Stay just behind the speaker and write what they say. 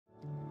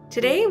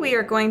Today we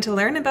are going to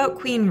learn about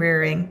queen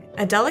rearing,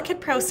 a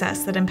delicate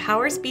process that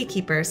empowers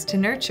beekeepers to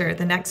nurture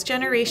the next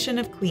generation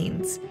of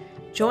queens.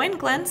 Join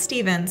Glyn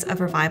Stephens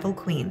of Revival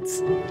Queens.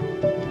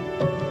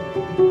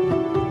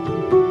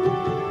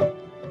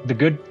 The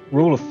good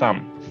rule of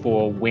thumb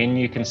for when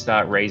you can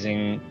start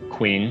raising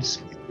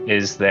queens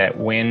is that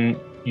when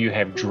you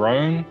have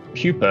drone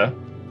pupa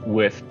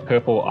with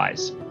purple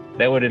eyes,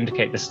 that would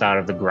indicate the start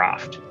of the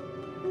graft.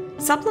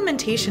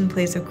 Supplementation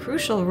plays a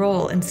crucial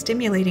role in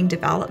stimulating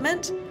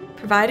development,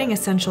 providing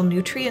essential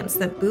nutrients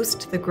that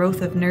boost the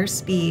growth of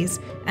nurse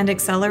bees and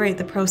accelerate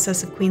the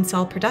process of queen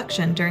cell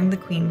production during the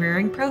queen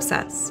rearing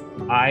process.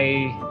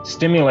 I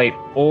stimulate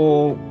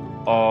all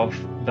of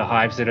the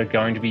hives that are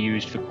going to be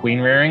used for queen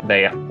rearing.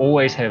 They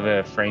always have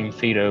a frame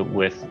feeder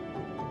with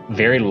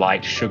very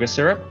light sugar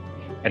syrup,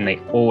 and they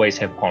always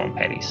have pollen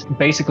patties.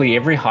 Basically,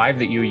 every hive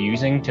that you're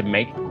using to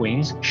make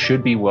queens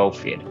should be well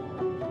fed.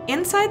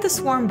 Inside the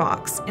swarm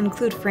box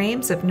include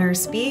frames of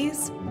nurse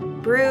bees,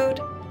 brood,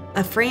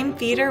 a frame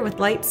feeder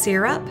with light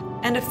syrup,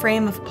 and a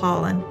frame of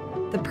pollen,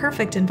 the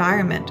perfect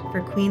environment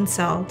for queen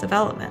cell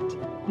development.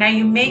 Now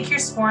you make your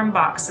swarm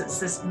box. It's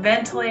this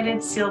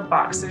ventilated, sealed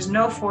box. There's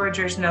no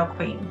foragers, no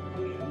queen.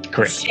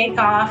 Correct. You shake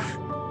off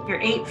your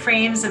 8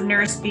 frames of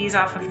nurse bees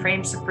off of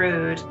frames of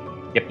brood.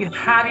 Yep. You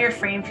have your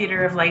frame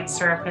feeder of light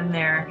syrup in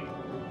there.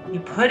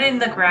 You put in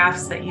the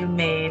grafts that you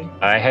made.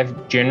 I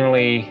have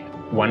generally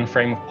 1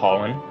 frame of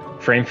pollen,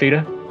 frame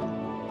feeder,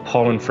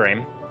 pollen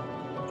frame,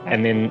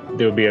 and then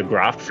there'll be a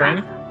graft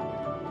frame.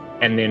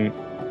 And then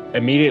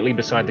immediately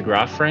beside the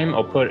graft frame,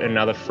 I'll put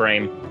another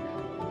frame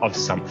of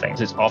something.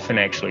 It's often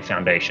actually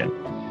foundation.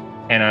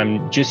 And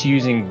I'm just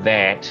using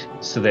that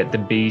so that the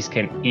bees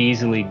can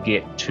easily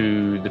get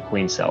to the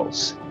queen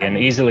cells and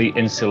easily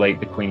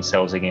insulate the queen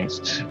cells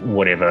against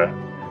whatever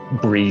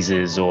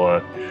breezes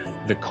or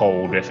the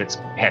cold, if it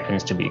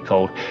happens to be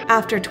cold.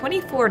 After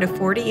 24 to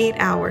 48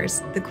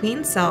 hours, the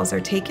queen cells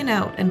are taken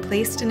out and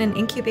placed in an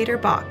incubator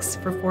box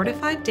for 4 to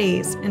 5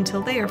 days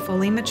until they are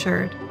fully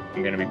matured.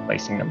 I'm going to be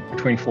placing them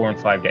between 4 and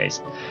 5 days.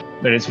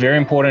 But it's very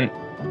important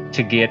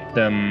to get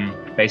them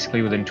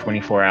basically within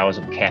 24 hours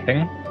of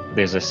capping.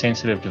 There's a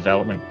sensitive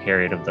development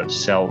period of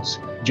those cells.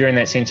 During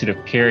that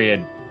sensitive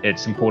period,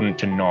 it's important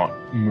to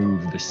not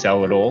move the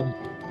cell at all.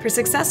 For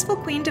successful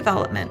queen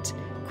development,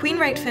 queen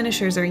right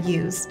finishers are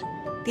used.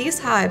 These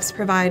hives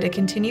provide a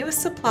continuous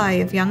supply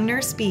of young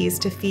nurse bees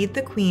to feed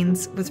the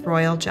queens with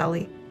royal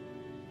jelly.